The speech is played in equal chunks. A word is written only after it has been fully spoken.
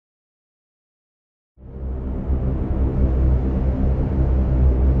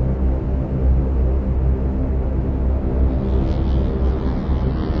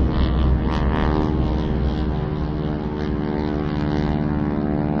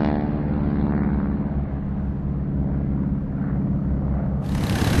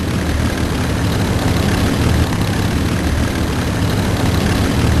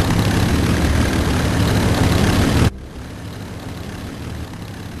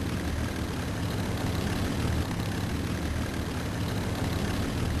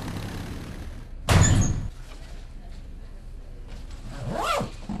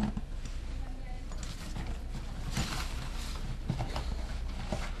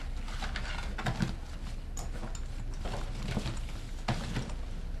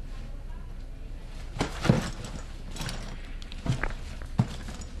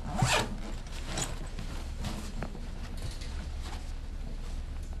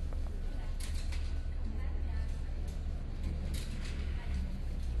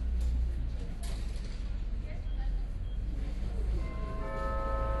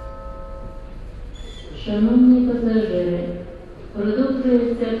Шановні пасажири,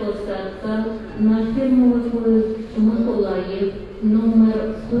 продовжується посадка на фірмовий поїзд Миколаїв номер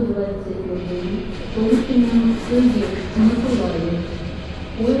 121 з полученням Київ-Миколаїв.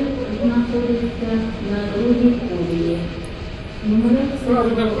 Поїзд знаходиться на другій колії. Нумерація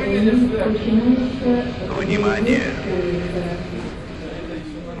починається з Внимание!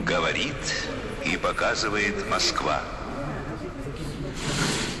 Говорит и показывает Москва.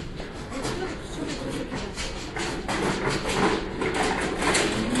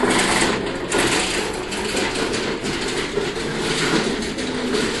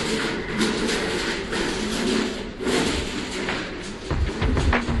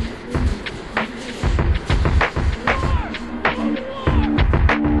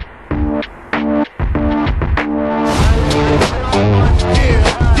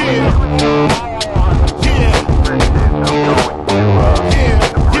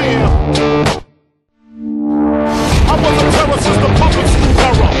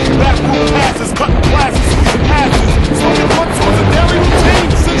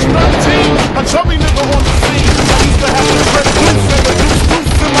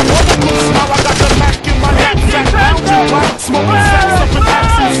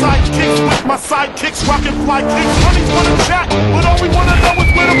 Sidekicks, rockin' fly kicks, honey's wanna chat, but all we wanna know is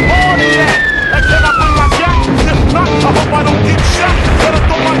where the party at. And can I bring my jack? If not, I hope I don't get shot. Better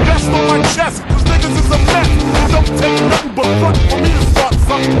throw my vest on my chest, cause niggas is a mess. It don't take nothing but front for me to start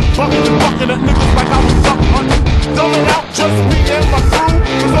something. Bucking and bucking at niggas like I was duck hunting. Dumb it out, just me and my crew,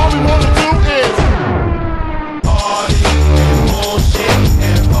 cause all we wanna do is party and bullshit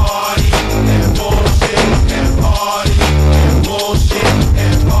and party and bullshit and party and bullshit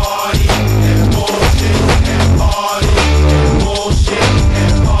and party.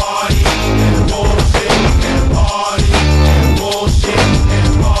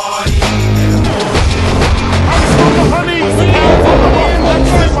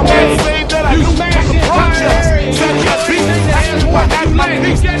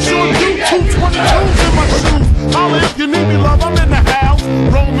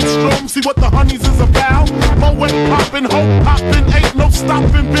 See what the honeys is about. Moet poppin', hope poppin', ain't no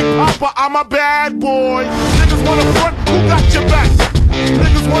stoppin'. Big Papa, I'm a bad boy. Niggas wanna front, who got your back?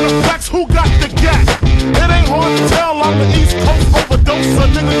 Niggas wanna flex, who got the gat? It ain't hard to tell, I'm the East Coast overdoser.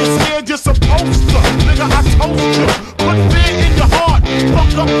 Nigga, you're scared, you're supposed to. Nigga, I told you, put fear in your heart.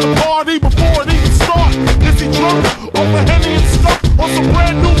 Fuck up the party before it even start. Is he drunk, over Henny and stuff? Or some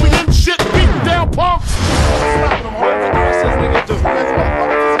brand new we in shit, beat down punks? Stop them, hard to do, says nigga do.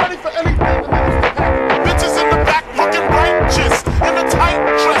 Bitches in the back looking righteous in a tight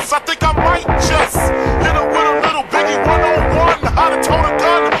dress. I think I might just hit her with a little Biggie 101. How to tote a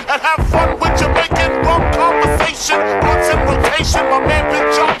gun and have fun with Jamaican rum conversation. Blunts in rotation. My man Big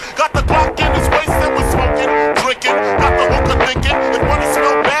John got the Glock in his waist and was smoking, drinking. Got the hooker thinking if money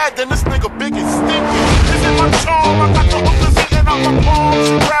smell bad, then this nigga big is stinking. Is it my charm? I got the hookers eating out my palm.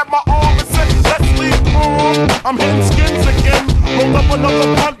 She grabbed my arm and said, let's leave calm. I'm hitting skins again. Rolled up another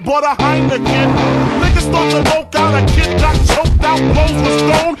blunt, bought a Heineken. Niggas thought the woke out, a kid got choked out, blows was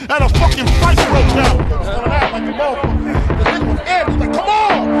thrown, and a fucking fight broke out. Like a motherfucker. The nigga was amped, like, come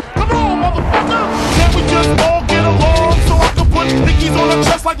on, motherfucker. Can't we just all get along so I can put hickeys on her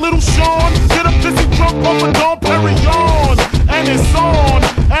chest like little Sean? Get a pissy drunk off a Dom Perignon, and it's on,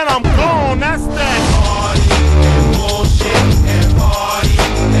 and I'm gone, that's that. Party and bullshit and party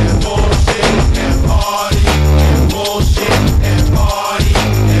and bullshit and party and bullshit.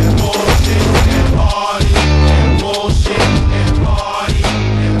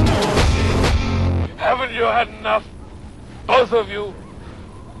 Haven't you had enough? Both of you?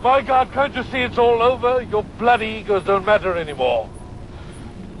 My God, can't you see it's all over? Your bloody egos don't matter anymore.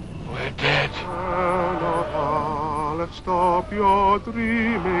 We're dead. Let's stop your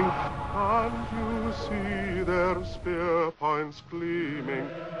dreaming. Can't you see their spear points gleaming?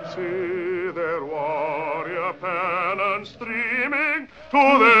 See their warrior pennons streaming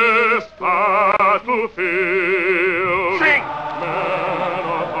to this battlefield. Sing! Men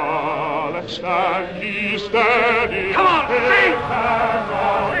of all, stand ye steady. Come on, sing!